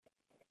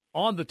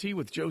On the Tee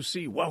with Joe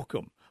C.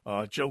 Welcome.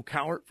 Joe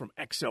Cowart from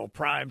XL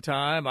Prime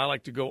Time. I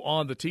like to go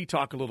on the tee,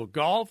 talk a little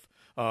golf.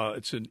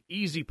 It's an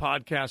easy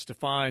podcast to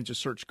find.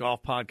 Just search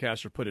Golf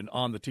Podcast or put in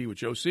On the Tee with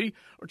Joe C.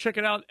 Or check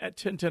it out at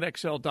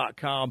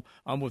 1010XL.com.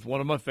 I'm with one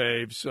of my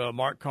faves,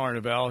 Mark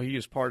Carnevale. He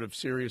is part of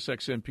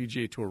SiriusXM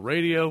PGA Tour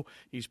Radio.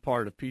 He's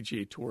part of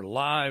PGA Tour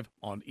Live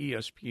on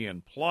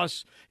ESPN+.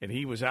 And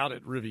he was out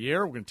at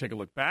Riviera. We're going to take a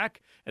look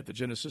back at the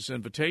Genesis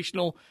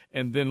Invitational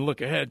and then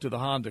look ahead to the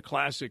Honda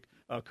Classic.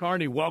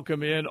 Carney,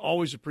 welcome in.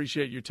 Always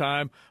appreciate your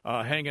time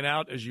hanging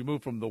out as you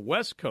move from the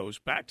West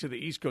Coast back to the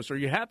East Coast. Are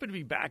you happy to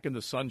be back in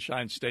the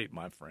Sunshine State,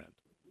 my friend?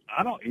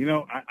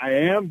 I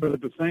am, but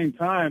at the same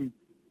time,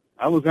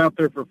 I was out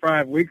there for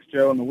 5 weeks,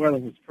 Joe, and the weather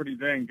was pretty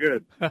dang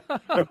good. To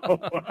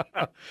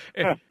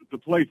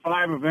play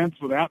 5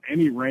 events without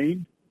any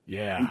rain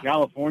in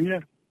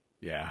California,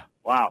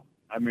 wow.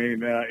 I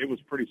mean, it was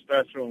pretty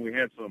special, and we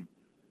had some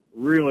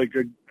really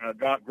good,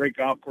 great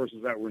golf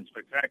courses that were in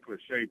spectacular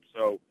shape.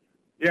 So,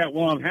 yeah,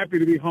 well, I'm happy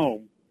to be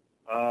home.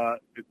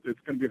 It's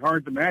going to be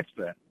hard to match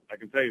that. I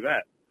can tell you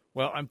that.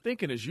 Well, I'm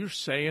thinking as you're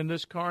saying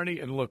this, Carney,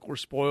 and look, we're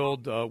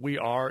spoiled. We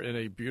are in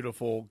a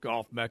beautiful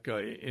golf mecca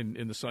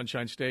in the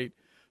Sunshine State.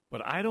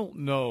 But I don't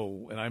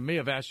know, and I may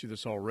have asked you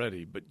this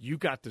already, but you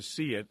got to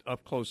see it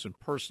up close and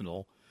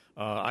personal.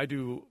 I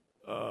do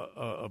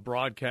a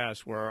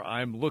broadcast where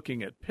I'm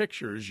looking at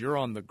pictures. You're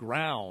on the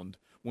ground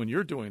when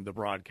you're doing the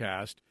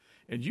broadcast,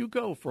 and you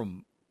go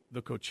from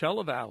the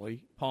Coachella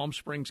Valley, Palm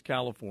Springs,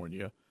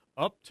 California,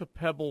 up to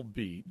Pebble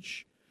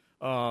Beach,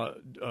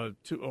 to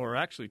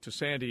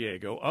San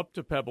Diego, up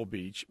to Pebble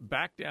Beach,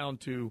 back down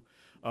to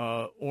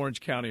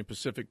Orange County and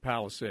Pacific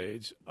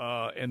Palisades,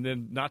 and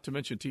then not to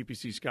mention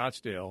TPC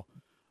Scottsdale.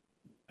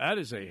 That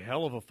is a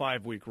hell of a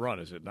 5-week run,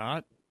 is it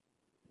not?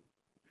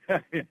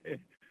 It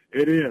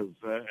is,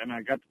 and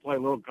I got to play a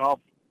little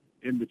golf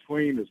in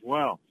between as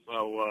well.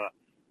 So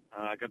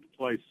I got to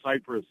play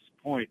Cypress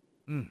Point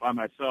by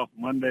myself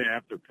Monday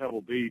after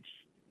Pebble Beach.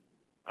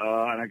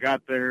 And I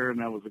got there,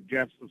 and I was a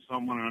guest of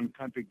someone, an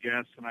uncountry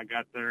guest, and I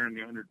got there and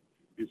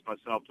introduced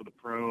myself to the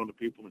pro and the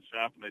people in the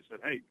shop, and they said,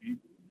 hey,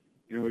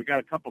 we got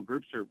a couple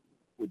groups here.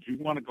 Would you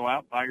want to go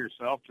out by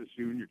yourself, just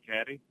you and your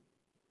caddy?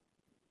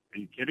 Are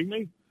you kidding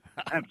me?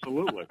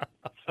 Absolutely.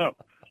 So,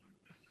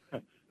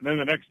 and then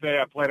the next day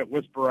I played at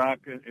Whisper Rock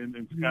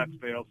in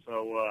Scottsdale.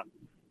 So,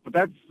 but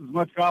that's as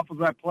much golf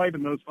as I played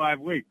in those 5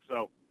 weeks.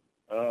 So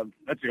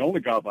that's the only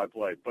golf I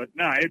played. But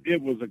no,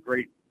 it was a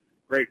great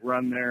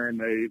run there, and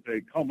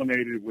they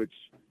culminated, which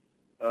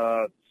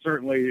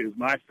certainly is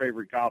my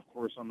favorite golf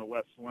course on the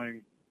West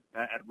Swing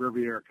at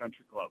Riviera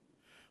Country Club.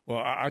 Well,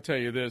 I tell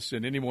you this,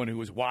 and anyone who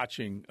was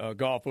watching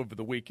golf over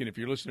the weekend, if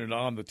you're listening to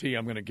On the Tee,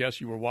 I'm going to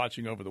guess you were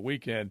watching over the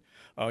weekend.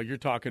 You're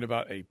talking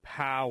about a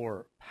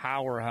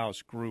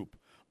powerhouse group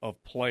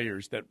of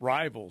players that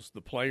rivals the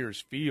Players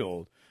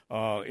Field,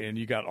 and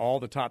you got all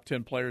the top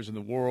 10 players in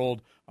the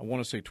world. I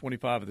want to say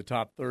 25 of the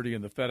top 30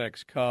 in the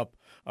FedEx Cup.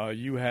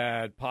 You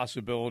had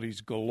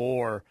possibilities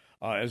galore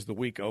as the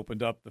week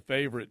opened up. The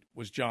favorite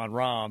was Jon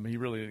Rahm. He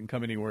really didn't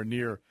come anywhere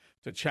near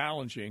to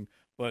challenging,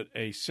 but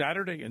a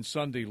Saturday and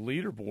Sunday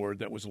leaderboard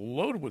that was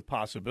loaded with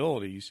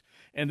possibilities.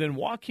 And then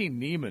Joaquin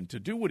Niemann, to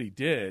do what he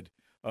did,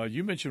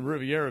 you mentioned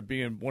Riviera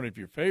being one of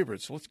your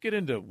favorites. So let's get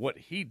into what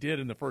he did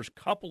in the first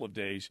couple of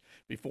days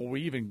before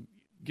we even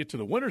get to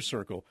the winner's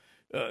circle.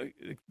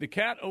 The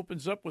Cat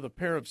opens up with a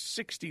pair of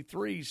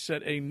 63s,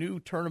 set a new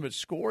tournament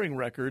scoring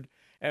record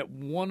at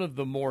one of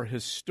the more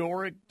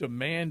historic,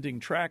 demanding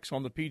tracks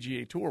on the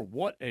PGA Tour.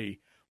 What a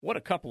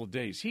couple of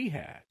days he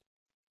had.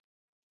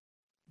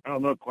 Oh,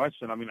 no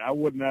question. I mean, I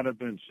would not have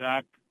been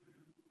shocked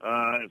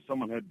if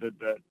someone had did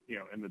that,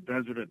 in the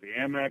desert at the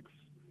Amex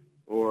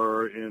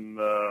or in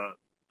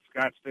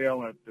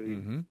Scottsdale at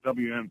the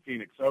WM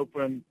Phoenix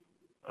Open,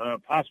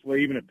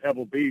 possibly even at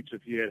Pebble Beach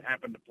if you had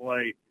happened to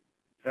play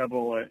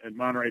Pebble at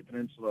Monterey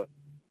Peninsula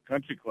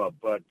Country Club.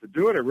 But to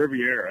do it at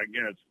Riviera,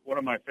 again, it's one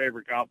of my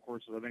favorite golf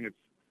courses. I think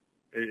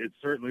it's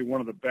certainly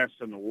one of the best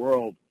in the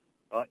world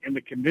in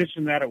the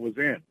condition that it was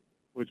in,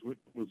 which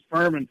was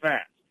firm and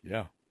fast.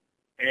 Yeah.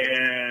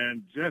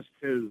 And just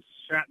his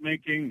shot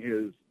making,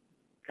 his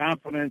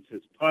confidence,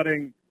 his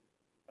putting,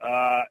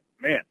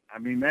 man, I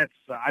mean, that's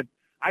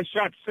I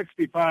shot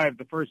 65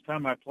 the first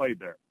time I played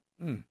there.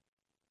 And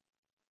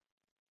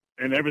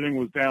everything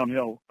was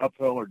downhill,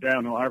 uphill or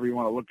downhill, however you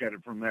want to look at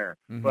it from there.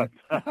 But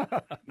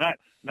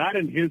not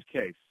in his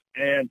case.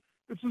 And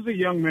this is a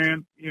young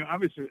man,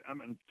 obviously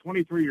I'm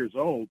 23 years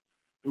old,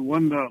 who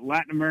won the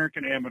Latin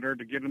American Amateur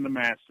to get in the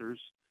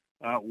Masters,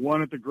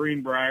 won at the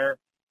Greenbrier,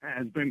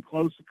 has been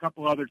close a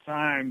couple other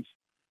times,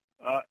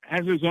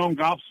 has his own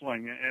golf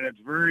swing, and it's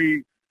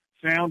very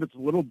sound. It's a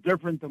little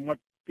different than what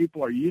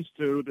people are used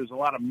to. There's a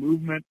lot of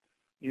movement,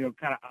 kind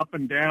of up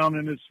and down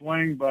in his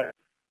swing, but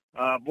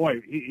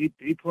boy,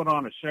 he put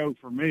on a show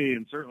for me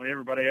and certainly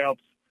everybody else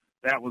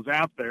that was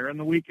out there. And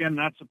the weekend,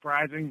 not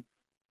surprising,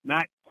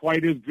 not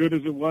quite as good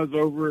as it was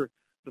over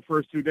the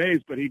first 2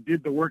 days, but he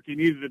did the work he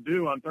needed to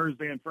do on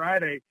Thursday and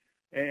Friday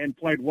and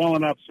played well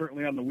enough,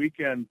 certainly on the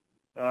weekend,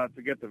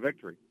 to get the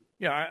victory.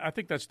 Yeah, I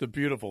think that's the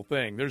beautiful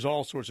thing. There's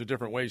all sorts of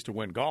different ways to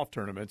win golf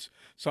tournaments.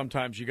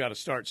 Sometimes you got to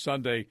start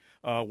Sunday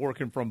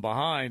working from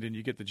behind, and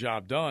you get the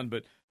job done.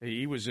 But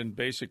he was in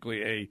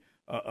basically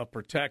a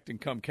protect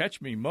and come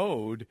catch me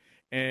mode,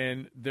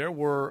 and there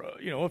were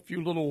a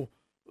few little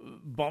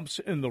bumps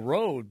in the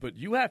road. But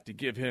you have to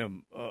give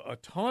him a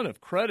ton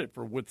of credit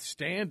for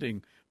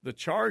withstanding the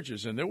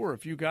charges. And there were a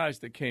few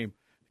guys that came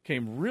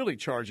really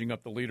charging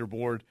up the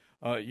leaderboard.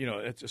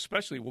 It's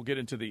especially we'll get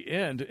into the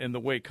end and the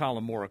way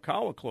Colin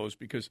Morikawa closed,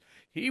 because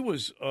he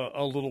was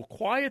a little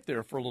quiet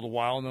there for a little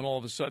while, and then all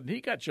of a sudden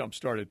he got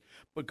jump-started.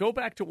 But go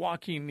back to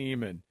Joaquin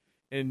Niemann,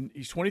 and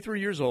he's 23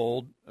 years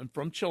old and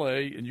from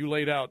Chile, and you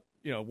laid out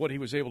what he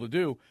was able to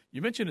do.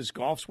 You mentioned his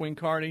golf swing,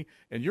 Carney,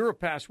 and you're a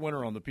past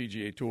winner on the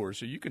PGA Tour,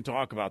 so you can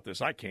talk about this.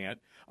 I can't.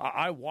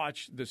 I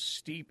watched the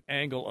steep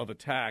angle of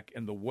attack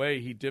and the way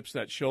he dips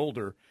that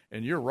shoulder,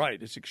 and you're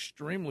right, it's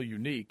extremely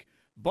unique.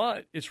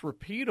 But it's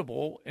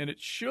repeatable, and it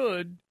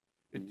should,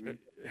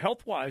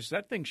 health-wise,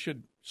 that thing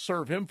should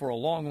serve him for a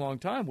long, long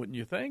time, wouldn't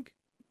you think?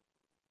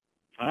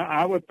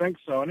 I would think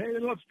so, and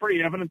it looks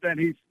pretty evident that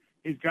he's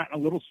gotten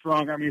a little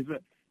stronger. I mean,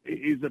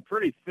 he's a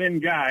pretty thin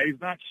guy. He's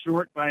not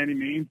short by any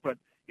means, but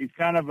he's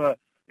kind of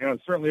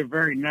certainly a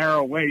very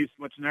narrow waist,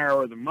 much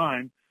narrower than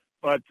mine.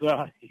 But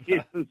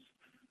he is,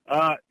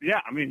 I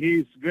mean,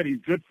 he's good.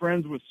 He's good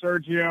friends with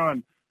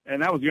Sergio,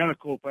 and that was the other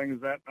cool thing,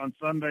 is that on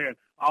Sunday,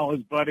 all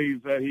his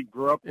buddies that he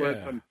grew up with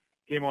and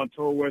came on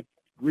tour with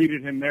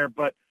greeted him there.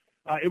 But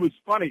it was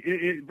funny.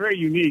 It's very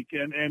unique,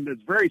 and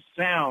it's very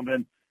sound.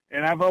 And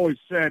I've always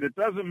said it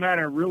doesn't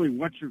matter really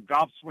what your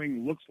golf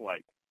swing looks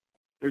like.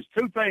 There's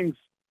two things,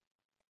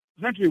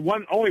 essentially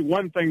only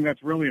one thing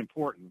that's really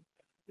important,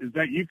 is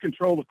that you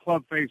control the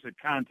club face at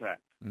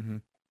contact. Mm-hmm.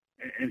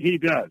 And he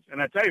does. And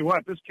I tell you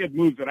what, this kid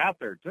moves it out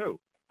there too.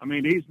 I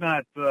mean, he's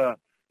not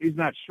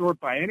short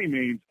by any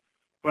means.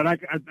 But I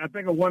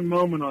think of one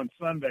moment on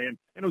Sunday, and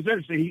it was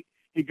interesting.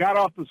 He got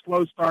off the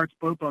slow starts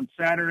both on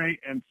Saturday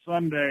and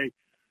Sunday,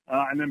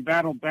 and then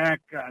battled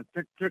back,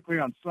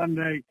 particularly on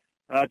Sunday,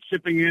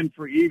 chipping in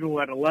for Eagle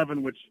at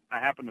 11, which I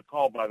happened to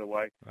call, by the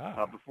way,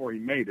 before he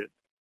made it.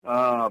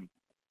 And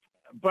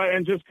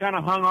just kind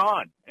of hung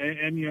on,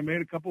 and made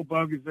a couple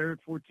bogeys there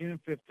at 14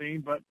 and 15,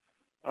 but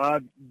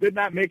did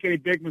not make any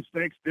big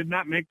mistakes. Did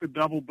not make the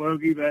double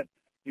bogey that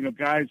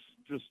guys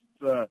just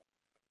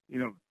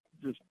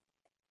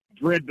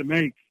dread to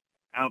make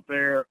out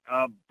there,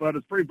 but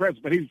it's pretty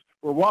impressive. But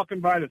we're walking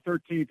by the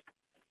 13th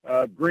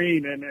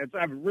green, and it's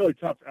really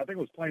tough. I think it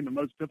was playing the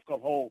most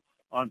difficult hole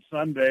on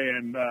Sunday,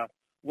 and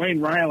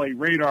Wayne Riley,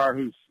 Radar,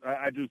 who's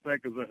I just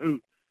think is a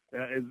hoot,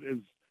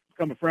 is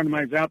become a friend of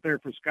mine. He's out there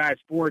for Sky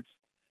Sports,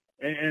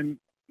 and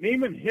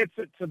Niemann hits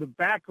it to the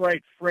back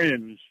right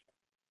fringe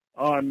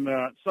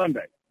on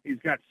Sunday. He's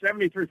got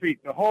 73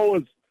 feet. The hole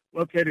is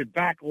located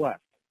back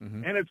left,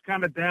 and it's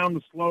kind of down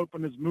the slope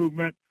in his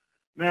movement.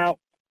 Now,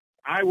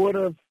 I would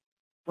have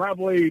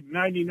probably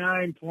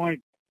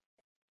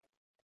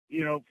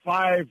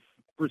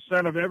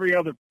 99.5% of every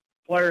other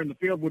player in the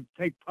field would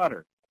take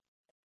putter.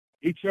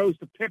 He chose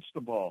to pitch the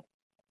ball,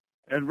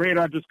 and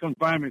Radar just comes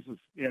by me and says,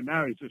 "Yeah,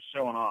 now he's just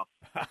showing off,"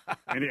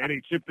 and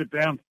he chipped it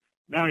down.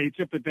 Now he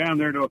chipped it down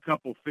there to a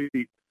couple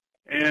feet,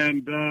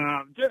 and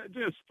a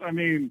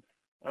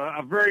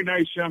very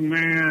nice young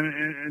man,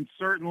 and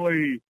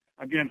certainly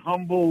again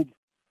humbled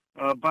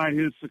by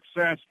his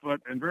success,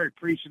 and very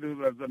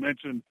appreciative, as I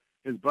mentioned,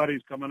 his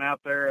buddies coming out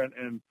there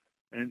and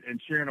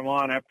cheering him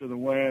on after the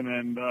win.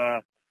 And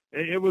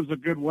it was a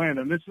good win.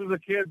 And this is a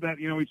kid that,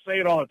 we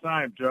say it all the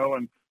time, Joe,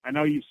 and I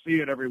know you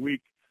see it every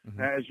week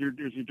as you're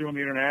doing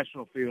the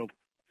international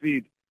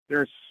feed.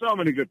 There are so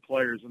many good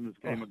players in this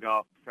game of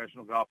golf,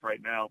 professional golf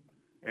right now.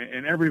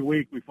 And every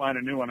week we find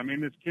a new one. I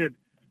mean, this kid,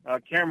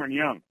 Cameron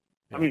Young,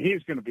 I mean,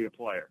 he's going to be a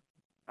player.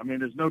 I mean,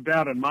 there's no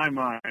doubt in my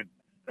mind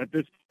that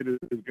this kid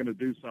is going to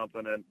do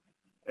something.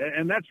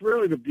 And that's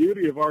really the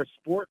beauty of our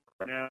sport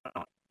right now,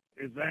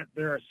 is that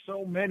there are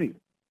so many,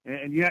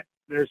 and yet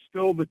there's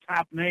still the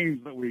top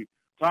names that we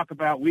talk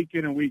about week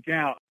in and week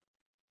out.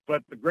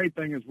 But the great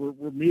thing is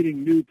we're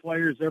meeting new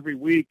players every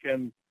week,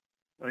 and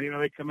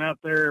they come out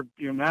there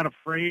not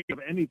afraid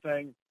of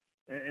anything,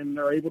 and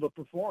they're able to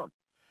perform.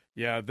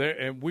 Yeah,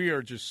 and we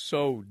are just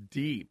so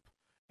deep,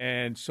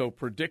 and so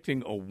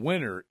predicting a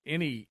winner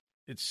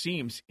it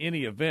seems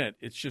any event,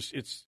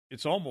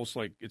 it's almost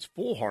like it's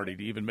foolhardy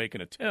to even make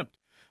an attempt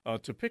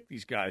to pick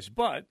these guys.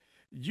 But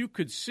you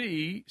could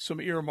see some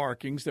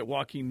earmarkings that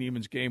Joaquin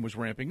Niemann's game was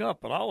ramping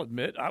up. But I'll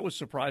admit, I was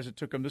surprised it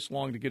took him this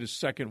long to get his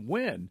second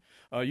win.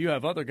 You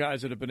have other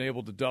guys that have been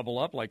able to double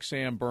up, like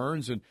Sam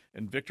Burns and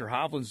Victor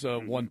Hovland's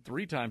won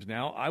 3 times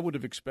now. I would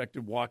have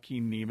expected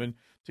Joaquin Niemann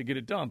to get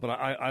it done. But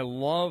I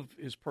love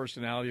his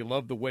personality. I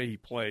love the way he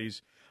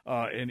plays.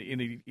 And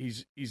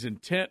he's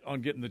intent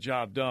on getting the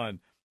job done.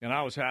 And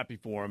I was happy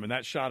for him. And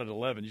that shot at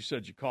 11, you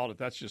said you called it.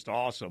 That's just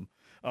awesome.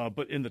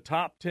 But in the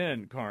top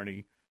 10,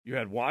 Carney, you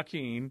had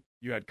Joaquin,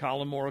 you had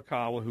Colin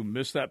Morikawa, who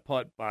missed that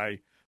putt by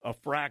a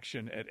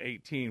fraction at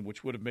 18,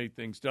 which would have made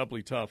things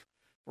doubly tough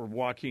for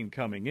Joaquin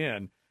coming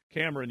in.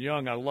 Cameron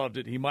Young, I loved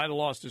it. He might have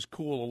lost his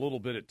cool a little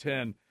bit at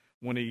 10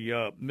 when he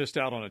missed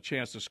out on a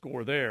chance to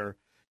score there.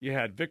 You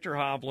had Victor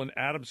Hovland,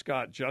 Adam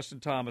Scott, Justin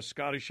Thomas,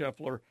 Scotty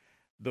Scheffler,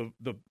 the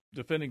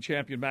defending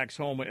champion Max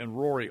Homa, and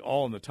Rory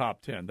all in the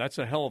top 10. That's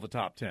a hell of a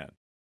top 10.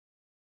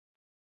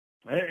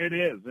 It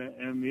is,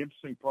 and the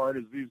interesting part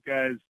is these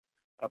guys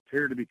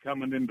appear to be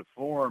coming into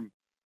form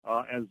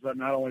as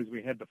not only as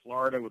we head to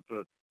Florida with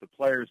the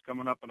players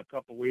coming up in a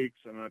couple weeks,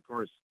 and of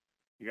course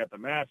you got the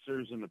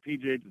Masters and the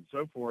PGAs and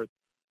so forth.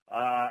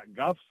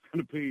 Golf's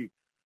going to be,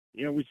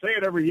 we say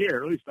it every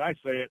year, at least I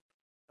say it.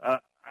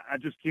 I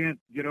just can't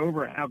get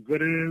over how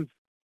good it is,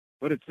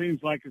 but it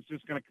seems like it's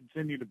just going to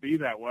continue to be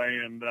that way,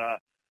 and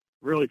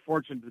really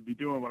fortunate to be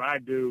doing what I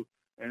do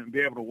and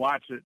be able to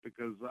watch it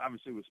because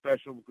obviously it was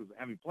special because of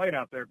having played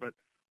out there, but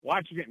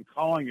watching it and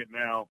calling it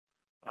now,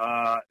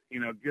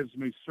 gives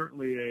me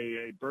certainly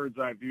a bird's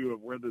eye view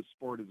of where this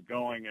sport is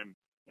going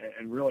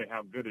and really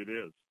how good it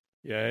is.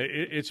 Yeah,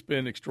 it's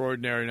been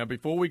extraordinary. Now,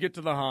 before we get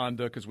to the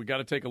Honda, because we got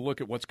to take a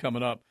look at what's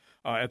coming up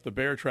at the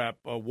Bear Trap,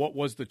 what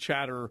was the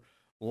chatter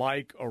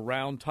like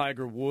around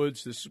Tiger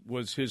Woods? This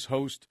was his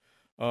host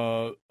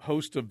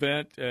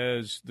event,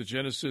 as the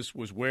Genesis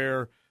was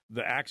where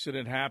the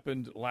accident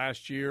happened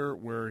last year,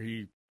 where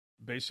he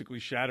basically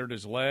shattered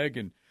his leg,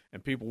 and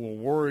people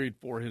were worried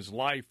for his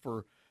life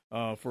for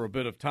a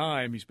bit of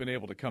time. He's been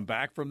able to come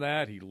back from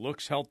that. He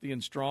looks healthy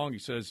and strong. He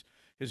says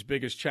his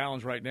biggest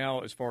challenge right now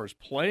as far as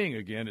playing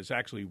again is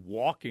actually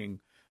walking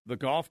the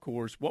golf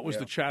course. What was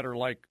the chatter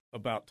like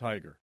about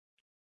Tiger?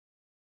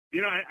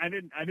 I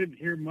didn't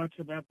hear much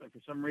about that for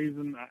some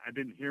reason. I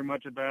didn't hear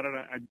much about it.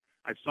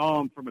 I saw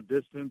him from a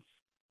distance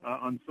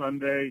on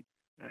Sunday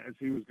as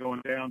he was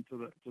going down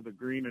to the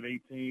green at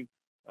 18.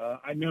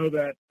 I know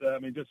that.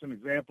 Just an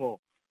example.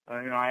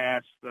 I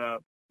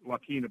asked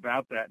Joaquin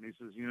about that, and he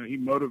says, he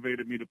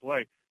motivated me to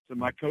play. So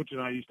my coach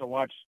and I used to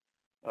watch,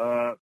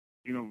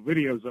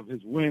 videos of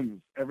his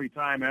wins every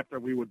time after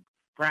we would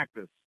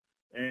practice,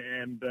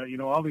 and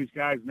all these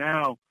guys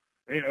now,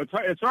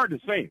 it's hard to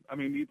say.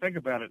 You think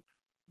about it.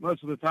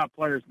 Most of the top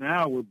players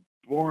now were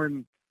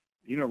born,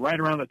 right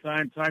around the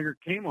time Tiger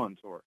came on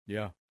tour.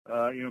 Yeah.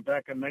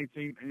 Back in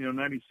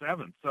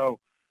 97. So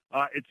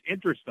it's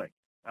interesting.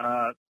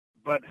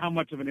 But how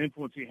much of an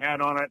influence he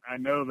had on it, I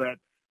know that,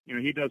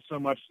 he does so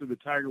much through the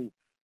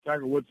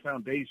Tiger Woods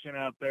Foundation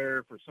out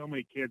there for so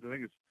many kids. I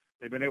think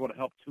they've been able to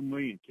help 2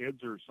 million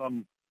kids or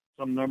some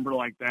number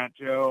like that,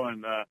 Joe.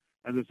 And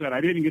as I said, I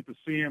didn't get to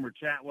see him or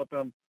chat with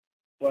him.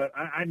 But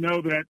I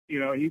know that,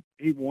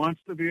 he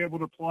wants to be able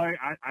to play.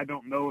 I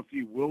don't know if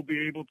he will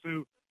be able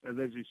to. As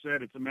you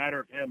said, it's a matter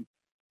of him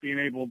being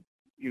able,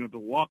 to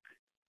walk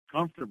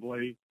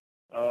comfortably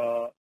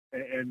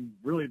and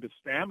really the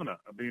stamina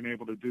of being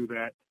able to do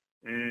that.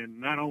 And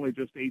not only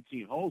just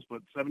 18 holes,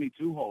 but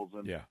 72 holes.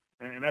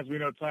 And as we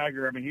know,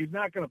 Tiger, he's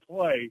not going to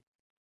play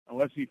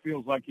unless he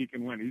feels like he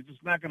can win. He's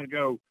just not going to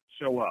go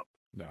show up.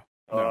 No.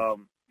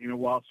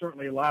 While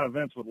certainly a lot of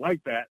events would like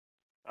that,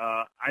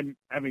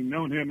 having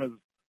known him as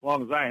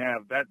long as I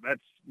have, that's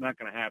not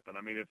going to happen.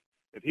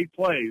 If he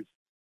plays,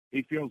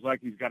 he feels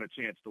like he's got a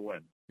chance to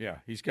win. Yeah,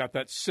 he's got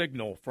that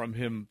signal from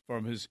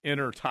his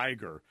inner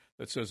Tiger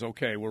that says,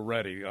 okay, we're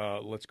ready.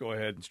 Let's go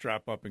ahead and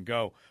strap up and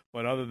go.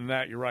 But other than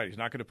that, you're right. He's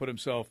not going to put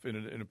himself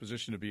in a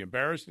position to be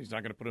embarrassed. He's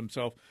not going to put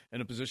himself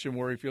in a position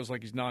where he feels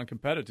like he's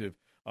non-competitive.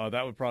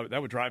 That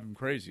would drive him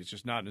crazy. It's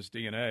just not in his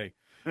DNA.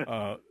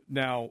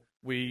 Now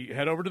we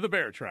head over to the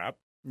Bear Trap.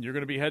 You're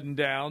going to be heading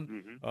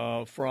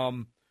down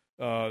from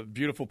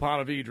beautiful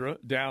Ponte Vedra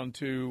down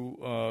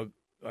to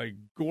a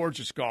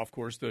gorgeous golf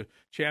course, the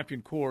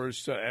Champion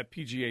Course at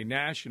PGA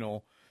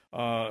National.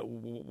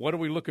 What are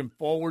we looking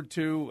forward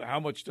to? How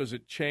much does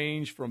it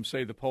change from,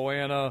 say, the Poa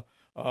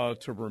annua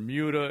to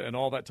Bermuda and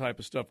all that type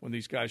of stuff when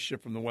these guys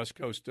shift from the West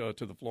Coast to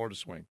the Florida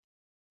swing?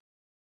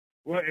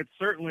 Well, it's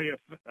certainly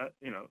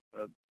an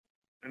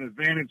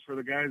advantage for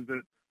the guys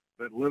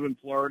that live in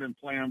Florida and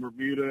play on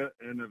Bermuda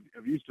and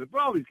have used to it. But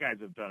all these guys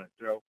have done it,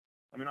 Joe.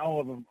 All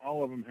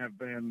of them have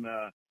been,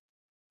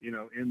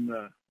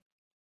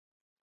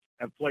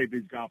 have played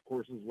these golf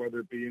courses, whether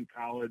it be in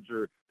college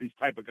or these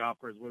type of golf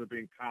courses, whether it be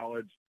in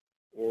college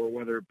or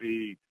whether it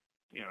be,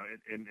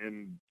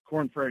 in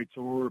Korn Ferry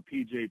Tour or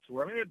PGA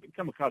Tour. They've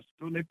become accustomed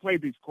to it, and they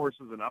played these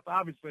courses enough.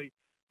 Obviously,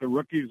 the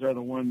rookies are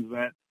the ones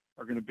that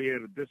are going to be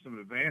at a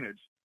disadvantage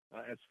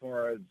as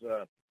far as,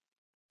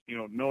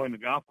 knowing the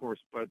golf course.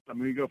 But,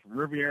 you go from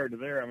Riviera to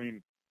there,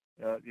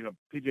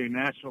 PGA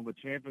National, the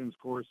Champions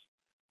Course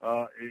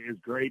is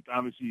great.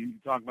 Obviously, you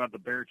talk about the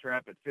Bear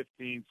Trap at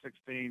 15,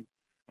 16,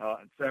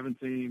 and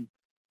 17,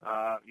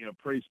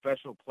 pretty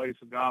special place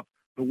of golf.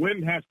 The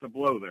wind has to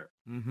blow there.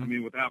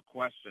 Mm-hmm. Without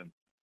question.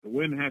 The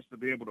wind has to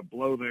be able to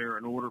blow there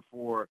in order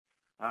for,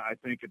 I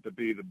think, it to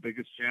be the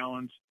biggest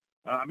challenge.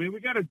 We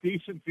got a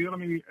decent field.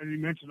 You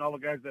mentioned all the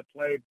guys that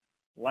played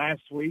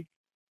last week.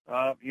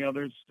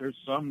 There's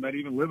some that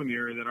even live in the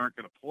area that aren't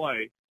going to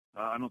play.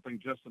 I don't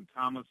think Justin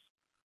Thomas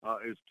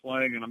is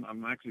playing, and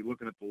I'm actually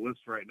looking at the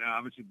list right now.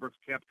 Obviously, Brooks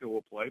Koepka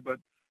will play, but,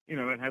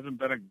 it hasn't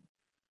been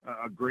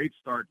a great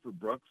start for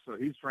Brooks, so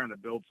he's trying to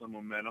build some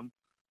momentum.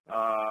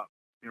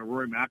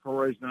 Rory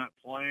McIlroy's not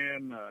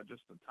playing.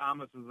 Justin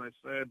Thomas, as I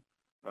said.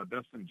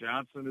 Dustin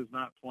Johnson is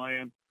not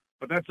playing,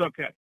 but that's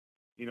okay.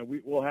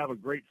 We'll have a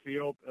great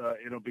field.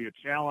 It'll be a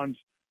challenge.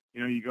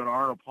 You go to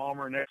Arnold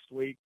Palmer next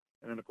week,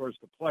 and then, of course,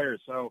 the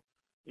players. So,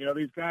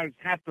 these guys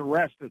have to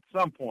rest at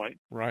some point.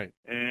 Right.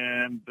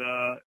 And,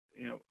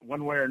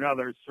 one way or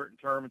another, certain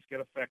tournaments get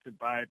affected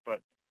by it.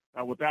 But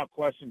without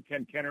question,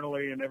 Ken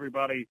Kennerly and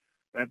everybody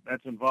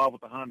that's involved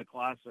with the Honda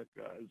Classic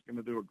is going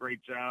to do a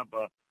great job.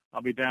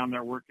 I'll be down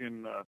there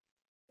working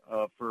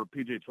for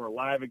PGA Tour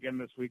Live again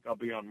this week. I'll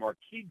be on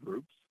Marquee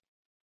Groups,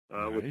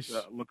 nice. which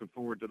looking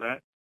forward to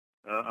that.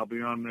 I'll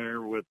be on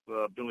there with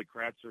Billy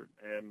Kratzer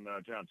and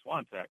John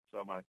Swantek.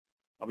 So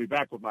I'll be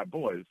back with my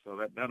boys. So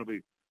that'll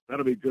be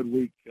a good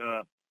week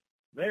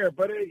there.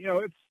 But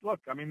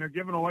they're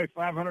giving away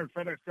 500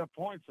 FedEx Cup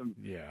points, and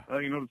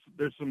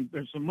there's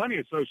some money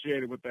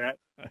associated with that.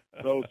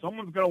 So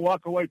someone's going to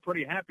walk away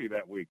pretty happy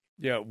that week.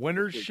 Yeah,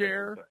 winners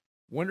share,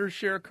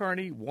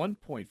 Carney,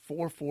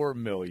 $1.44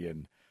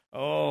 million.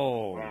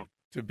 Oh. Wow.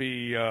 To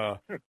be, I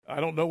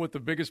don't know what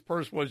the biggest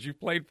purse was you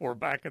played for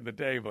back in the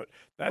day, but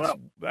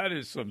that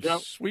is some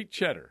sweet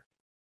cheddar.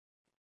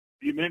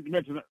 You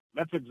mentioned that.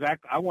 That's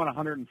exact. I won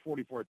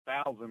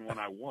 $144,000 when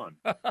I won.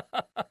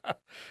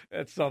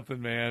 That's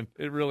something, man.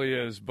 It really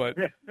is. But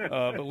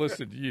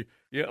listen,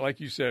 like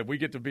you said, we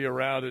get to be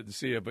around it and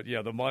see it. But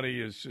the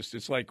money is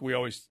just—it's like we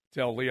always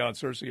tell Leon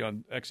Searcy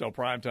on XL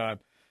Primetime,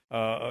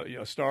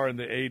 a star in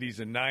the '80s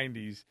and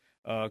 '90s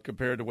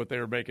compared to what they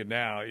were making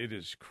now. It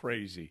is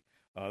crazy.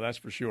 That's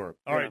for sure.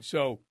 All right,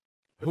 so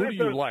who do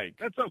you like?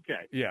 That's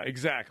okay. Yeah,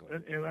 exactly.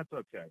 That's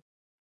okay.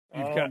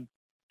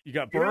 You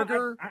got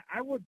Berger.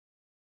 I would.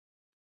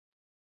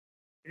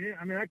 Yeah,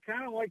 I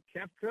kind of like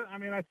Koepka. I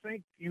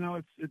think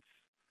it's.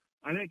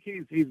 I think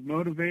he's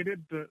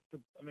motivated to.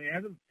 He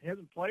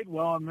hasn't played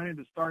well in many of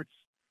the starts.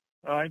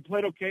 He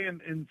played okay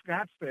in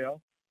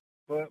Scottsdale,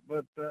 but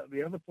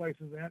the other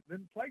places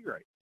didn't play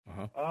great.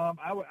 Uh-huh.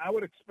 I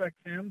would expect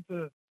him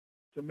to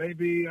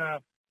maybe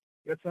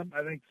get some.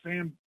 I think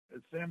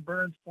Is Sam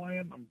Burns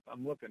playing?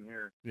 I'm looking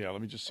here. Yeah,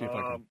 let me just see if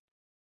I can.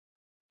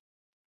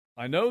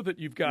 I know that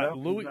you've got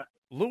Louis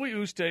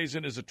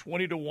Oosthuizen is a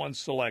 20-1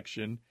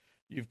 selection.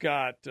 You've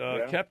got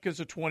Koepka's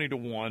a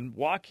 20-1.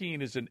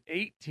 Joaquin is an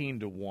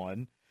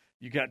 18-1.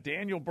 You got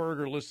Daniel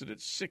Berger listed at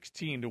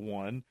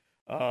 16-1.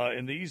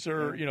 And these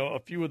are a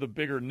few of the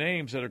bigger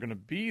names that are going to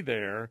be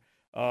there.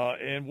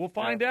 And we'll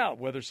find out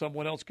whether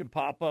someone else can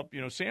pop up.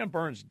 Sam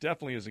Burns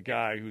definitely is a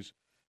guy who's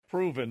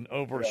proven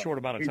over a short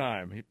amount of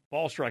time.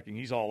 Ball striking,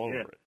 he's all over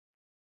it.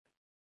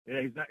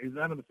 Yeah, he's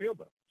not in the field,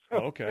 though. So,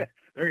 okay.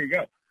 There you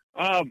go.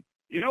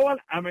 You know what?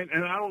 And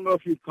I don't know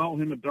if you'd call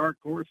him a dark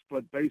horse,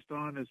 but based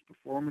on his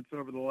performance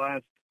over the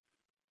last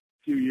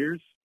few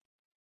years,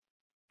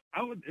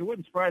 it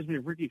wouldn't surprise me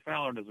if Ricky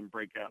Fowler doesn't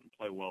break out and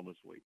play well this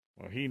week.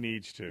 Well, he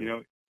needs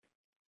to.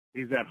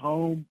 He's at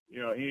home. He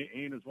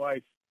and his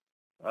wife,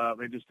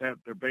 they just had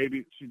their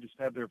baby. She just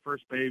had their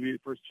first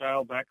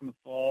child back in the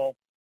fall.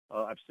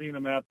 I've seen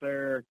him out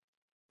there.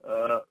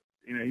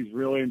 He's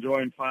really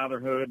enjoying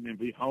fatherhood and he'll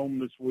be home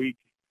this week.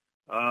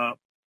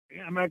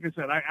 Like I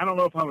said, I don't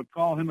know if I would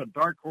call him a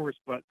dark horse,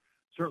 but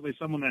certainly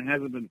someone that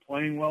hasn't been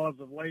playing well as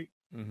of late.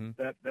 Mm-hmm.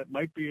 That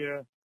might be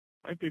a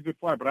good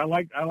flyer. But I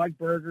like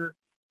Berger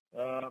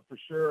for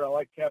sure. I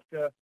like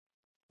Koepka,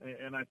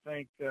 and I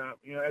think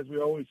as we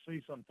always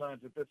see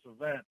sometimes at this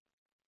event,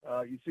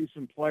 you see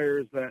some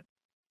players that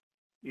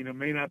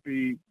may not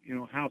be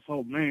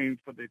household names,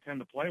 but they tend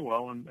to play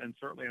well, and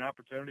certainly an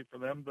opportunity for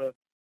them to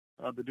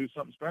do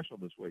something special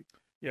this week.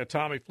 Yeah,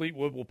 Tommy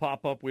Fleetwood will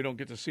pop up. We don't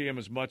get to see him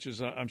as much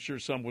as I'm sure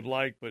some would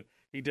like, but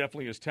he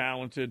definitely is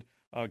talented.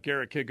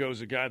 Garrett Kiggo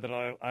is a guy that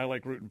I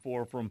like rooting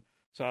for from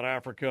South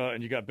Africa,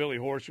 and you got Billy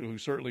Horschel, who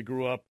certainly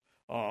grew up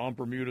on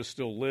Bermuda,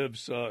 still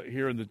lives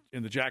here in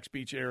the Jacks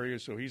Beach area,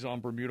 so he's on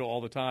Bermuda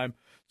all the time.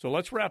 So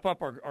let's wrap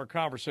up our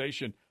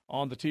conversation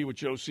on the tee with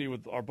Joe C.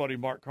 with our buddy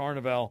Mark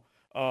Carnevale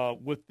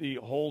with the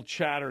whole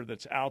chatter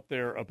that's out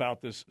there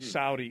about this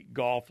Saudi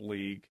Golf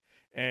League.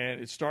 And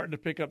it's starting to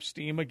pick up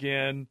steam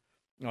again.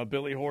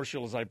 Billy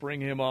Horschel, as I bring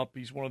him up,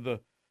 he's one of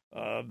the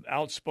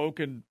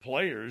outspoken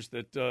players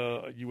that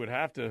you would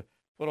have to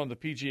put on the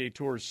PGA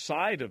Tour's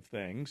side of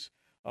things.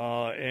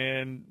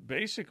 And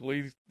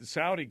basically, the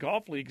Saudi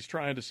Golf League is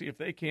trying to see if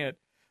they can't,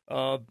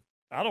 cause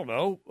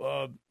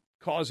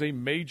a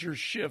major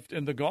shift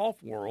in the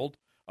golf world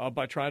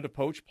by trying to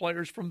poach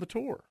players from the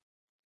tour.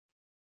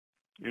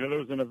 There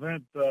was an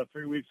event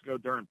 3 weeks ago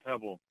during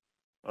Pebble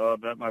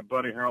that my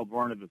buddy Harold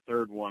Varner, the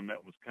third one,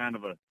 that was kind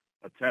of a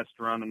test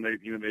run, and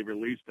they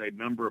released a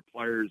number of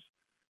players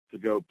to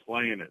go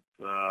play in it.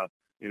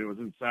 It was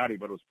in Saudi,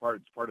 but it's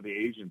part of the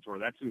Asian tour.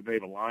 That's who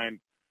they've aligned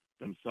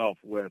themselves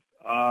with.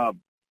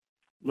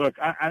 Look,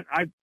 I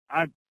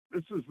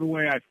this is the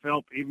way I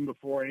felt even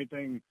before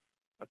anything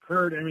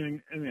occurred,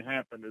 anything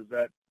happened. Is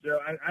that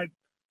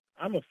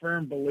I'm a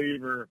firm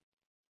believer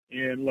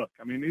in. Look,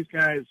 these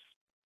guys,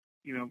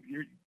 you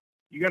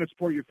got to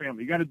support your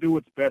family. You got to do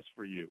what's best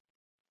for you.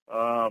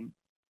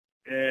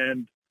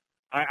 And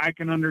I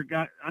can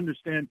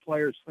understand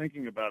players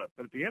thinking about it.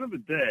 But at the end of the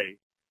day,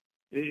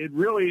 it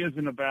really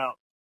isn't about,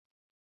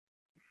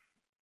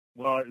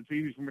 well, it's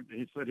easy for me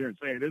to sit here and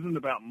say it isn't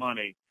about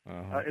money.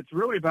 It's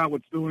really about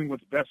what's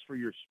best for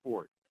your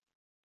sport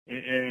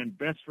and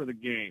best for the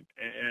game.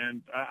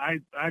 And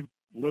I've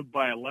lived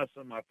by a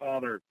lesson my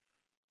father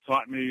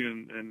taught me,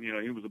 and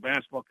he was a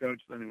basketball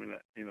coach, then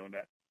he was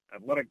that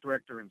athletic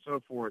director and so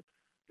forth,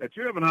 that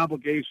you have an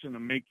obligation to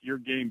make your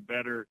game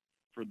better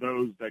for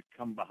those that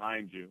come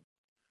behind you.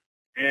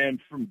 And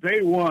from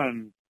day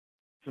one,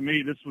 to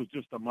me, this was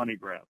just a money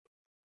grab.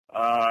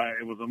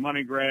 It was a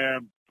money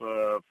grab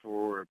for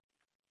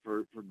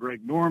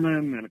Greg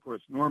Norman, and of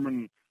course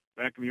Norman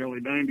back in the early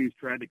 '90s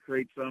tried to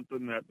create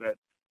something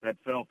that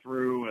fell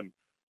through.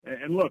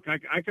 And look,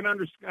 I can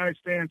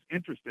understand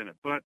interest in it,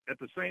 but at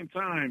the same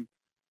time,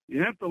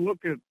 you have to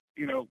look at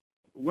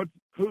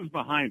who's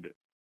behind it.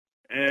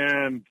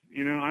 And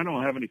I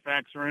don't have any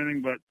facts or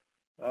anything, but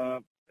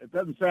it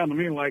doesn't sound to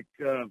me like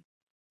the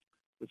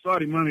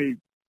Saudi money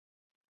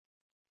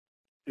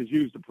is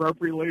used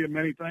appropriately in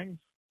many things.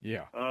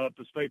 Yeah.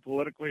 To stay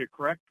politically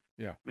correct.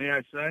 Yeah. May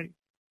I say?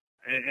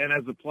 And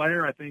as a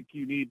player, I think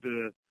you need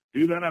to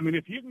do that. I mean,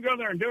 if you can go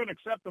there and do it and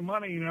accept the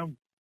money,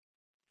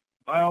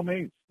 by all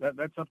means,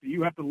 that's up to you.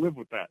 You have to live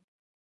with that.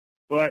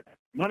 But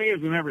money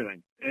isn't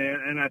everything.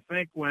 And I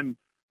think when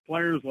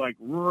players like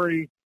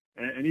Rory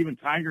and even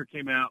Tiger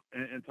came out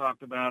and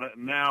talked about it,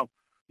 and now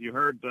you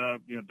heard,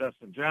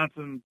 Dustin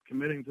Johnson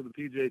committing to the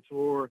PGA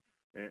Tour,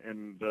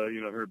 and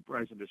heard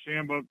Bryson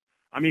DeChambeau.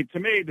 I mean, to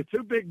me, the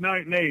two big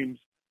names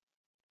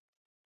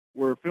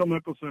were Phil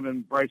Mickelson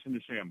and Bryson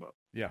DeChambeau.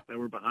 Yeah. That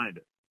were behind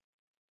it.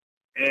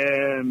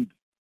 And,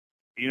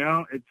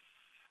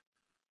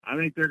 I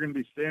think they're going to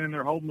be standing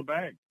there holding the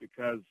bag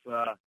because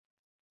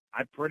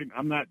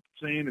I'm not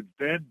saying it's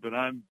dead, but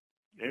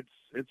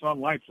it's on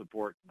life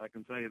support. I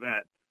can tell you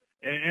that.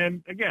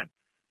 And again,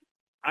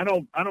 I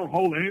don't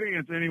hold anything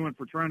against anyone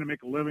for trying to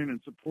make a living and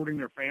supporting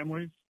their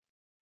families,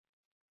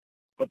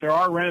 but there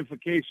are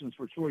ramifications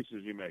for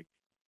choices you make.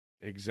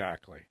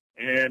 Exactly.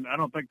 And I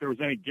don't think there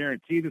was any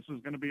guarantee this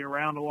was going to be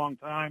around a long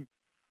time,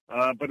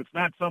 but it's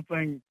not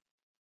something,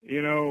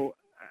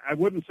 I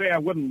wouldn't say I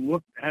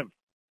wouldn't have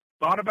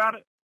thought about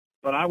it,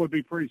 but I would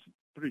be pretty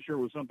sure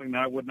it was something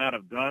that I would not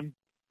have done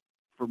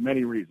for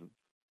many reasons.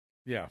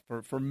 Yeah,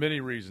 for many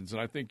reasons.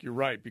 And I think you're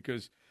right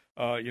because,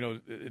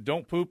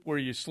 don't poop where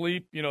you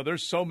sleep.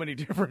 There's so many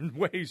different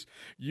ways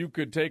you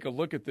could take a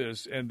look at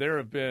this. And there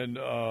have been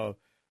a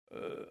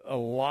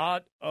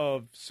lot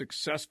of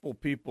successful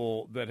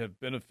people that have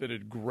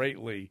benefited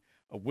greatly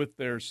with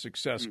their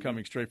success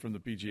coming straight from the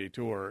PGA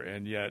Tour.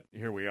 And yet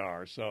here we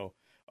are. So,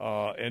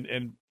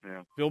 and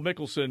Phil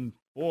Mickelson,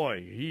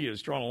 boy, he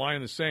has drawn a line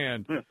in the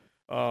sand.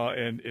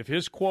 And if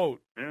his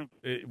quote,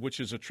 which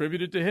is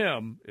attributed to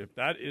him, if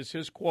that is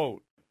his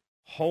quote,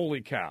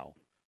 holy cow.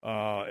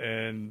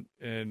 We'll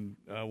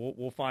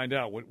find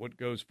out what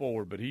goes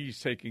forward. But he's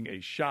taking a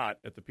shot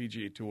at the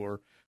PGA Tour,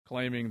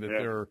 claiming that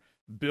there are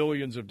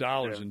billions of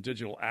dollars in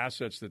digital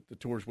assets that the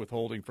tour's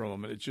withholding from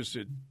him. And it's just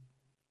a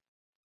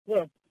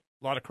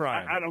lot of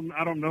crying. I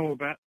don't know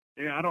about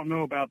I don't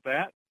know about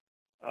that.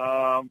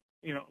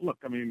 Look,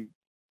 I mean,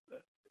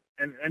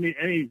 and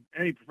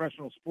any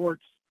professional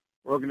sports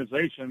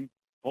organization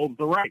holds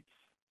the rights.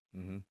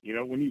 Mm-hmm.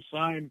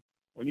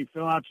 When you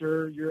fill out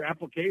your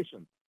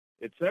application,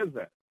 it says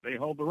that they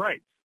hold the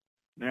rights.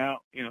 Now,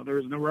 there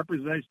is no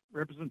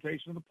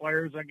representation of the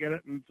players. I get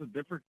it, and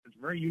it's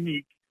very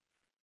unique.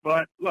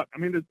 But look, I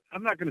mean,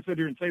 I'm not going to sit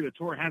here and say the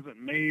tour hasn't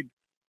made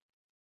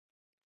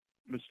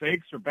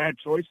mistakes or bad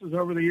choices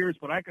over the years,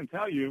 but I can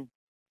tell you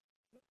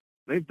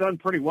they've done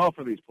pretty well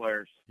for these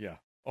players. Yeah.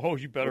 Oh,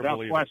 you better without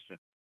believe question.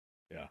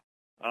 It.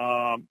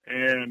 Yeah.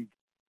 And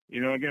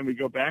again, we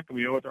go back and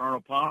we owe it to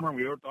Arnold Palmer, and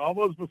we owe it to all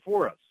those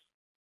before us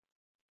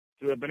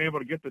to have been able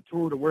to get the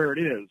tour to where it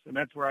is. And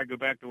that's where I go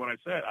back to what I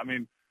said. I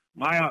mean,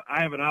 I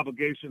have an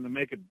obligation to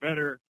make it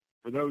better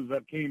for those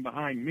that came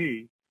behind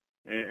me,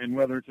 and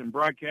whether it's in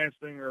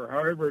broadcasting or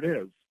however it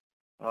is,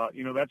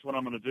 that's what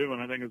I'm going to do.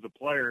 And I think as a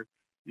player,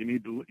 you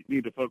need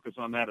to focus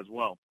on that as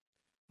well.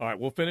 All right,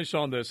 we'll finish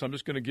on this. I'm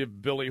just going to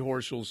give Billy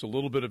Horschel a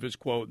little bit of his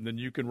quote, and then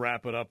you can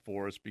wrap it up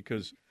for us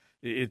because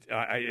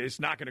it's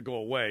not going to go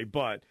away.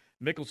 But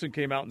Mickelson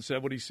came out and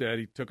said what he said.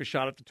 He took a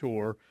shot at the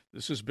tour.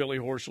 This is Billy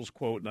Horschel's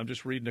quote, and I'm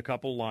just reading a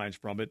couple lines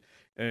from it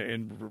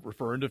and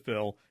referring to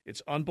Phil.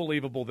 It's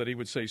unbelievable that he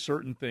would say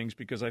certain things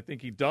because I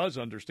think he does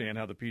understand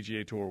how the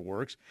PGA Tour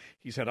works.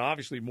 He's had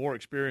obviously more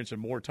experience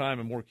and more time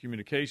and more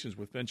communications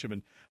with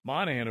Benjamin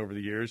Monahan over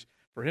the years.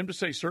 For him to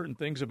say certain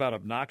things about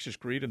obnoxious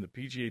greed and the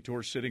PGA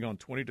Tour sitting on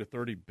 20 to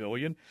 30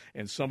 billion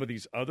and some of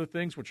these other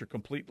things, which are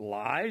complete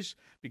lies,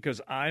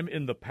 because I'm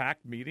in the PAC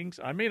meetings.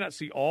 I may not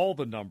see all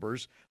the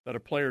numbers that a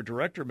player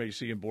director may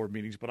see in board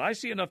meetings, but I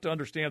see enough to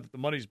understand that the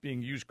money's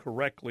being used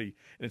correctly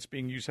and it's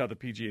being used how the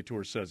PGA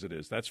Tour says it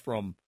is. That's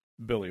from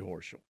Billy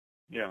Horschel.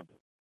 Yeah.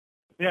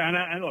 Yeah,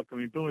 and look, I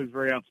mean, Billy's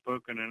very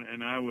outspoken,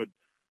 and I would,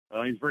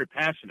 he's very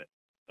passionate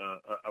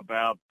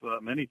about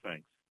many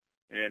things,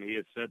 and he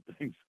has said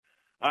things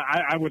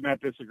I would not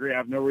disagree. I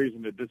have no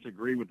reason to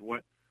disagree with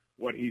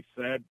what he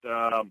said.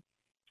 I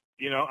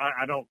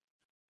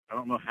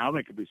don't know how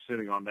they could be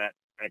sitting on that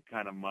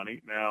kind of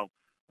money. Now,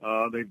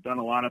 they've done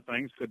a lot of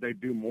things. Could they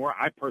do more?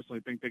 I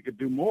personally think they could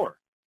do more.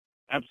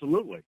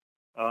 Absolutely.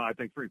 I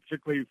think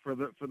particularly for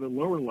the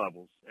lower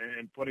levels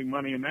and putting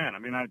money in that. I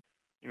mean,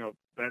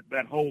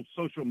 that whole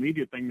social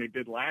media thing they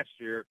did last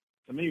year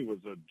to me was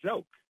a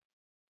joke,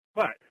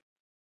 but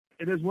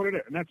it is what it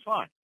is, and that's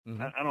fine.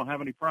 Mm-hmm. I don't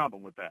have any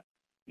problem with that.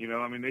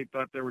 They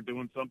thought they were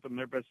doing something in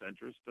their best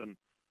interest, and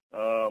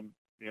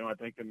I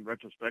think in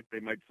retrospect they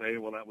might say,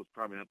 well, that was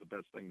probably not the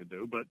best thing to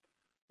do. But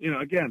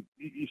again,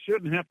 you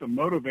shouldn't have to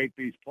motivate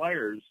these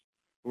players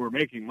who are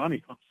making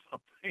money on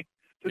something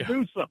to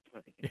do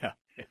something.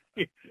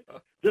 Yeah.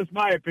 Just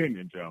my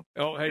opinion, Joe.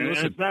 Oh, hey, and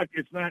listen.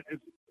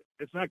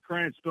 It's not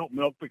crying spilt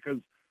milk because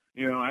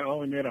I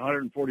only made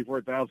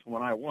 $144,000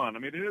 when I won. I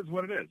mean, it is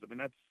what it is. I mean,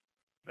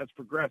 that's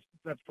progress.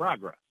 That's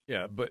progress.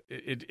 Yeah, but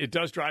it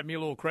does drive me a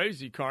little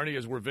crazy, Carney,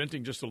 as we're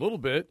venting just a little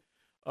bit,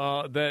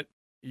 that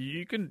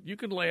you can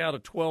lay out a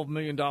 $12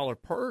 million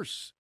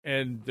purse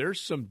and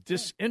there's some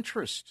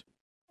disinterest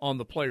on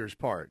the player's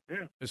part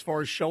as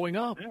far as showing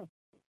up.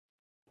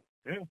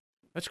 Yeah.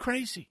 That's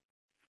crazy.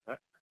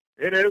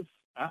 It is.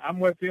 I'm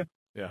with you.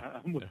 Yeah,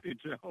 I'm with you,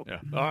 Joe.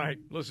 Yeah. All right.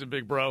 Listen,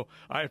 big bro,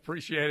 I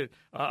appreciate it.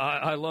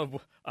 I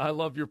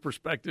love your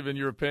perspective and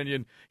your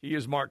opinion. He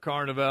is Mark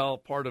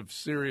Carnevale, part of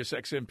Sirius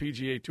XM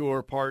PGA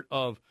Tour, part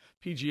of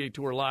PGA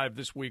Tour Live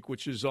this week,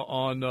 which is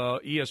on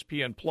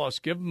ESPN Plus.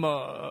 Give them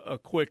a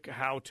quick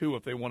how-to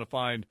if they want to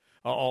find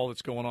all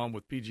that's going on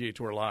with PGA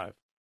Tour Live.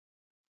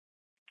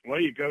 Well,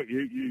 you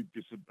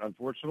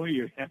unfortunately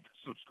you have to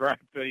subscribe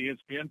to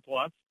ESPN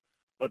Plus,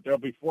 but there'll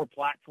be 4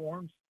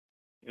 platforms.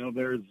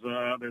 There's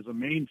a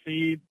main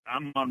feed.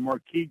 I'm on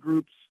Marquee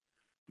Groups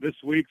this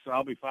week, so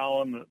I'll be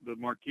following the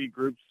Marquee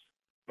Groups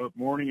both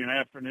morning and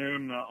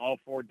afternoon, all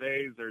 4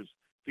 days. There's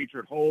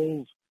featured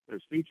holes.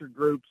 There's featured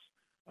groups.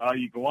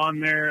 You go on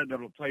there.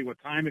 That'll tell you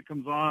what time it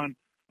comes on,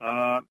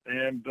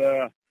 and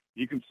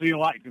you can see a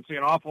lot. You can see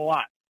an awful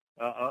lot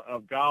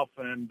of golf,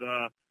 and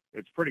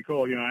it's pretty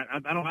cool. I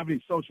don't have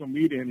any social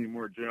media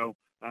anymore, Joe.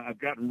 I've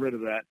gotten rid of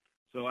that,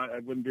 so I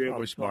wouldn't be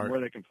able to tell them where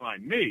they can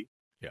find me.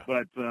 Yeah.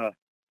 But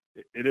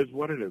it is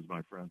what it is,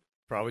 my friend.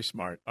 Probably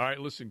smart. All right,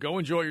 listen, go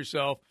enjoy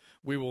yourself.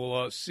 We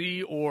will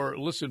see or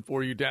listen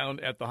for you down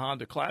at the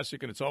Honda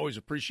Classic, and it's always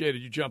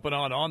appreciated you jumping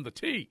on the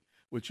tee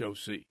with Joe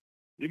C.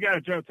 You got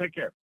it, Joe. Take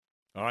care.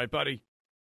 All right, buddy.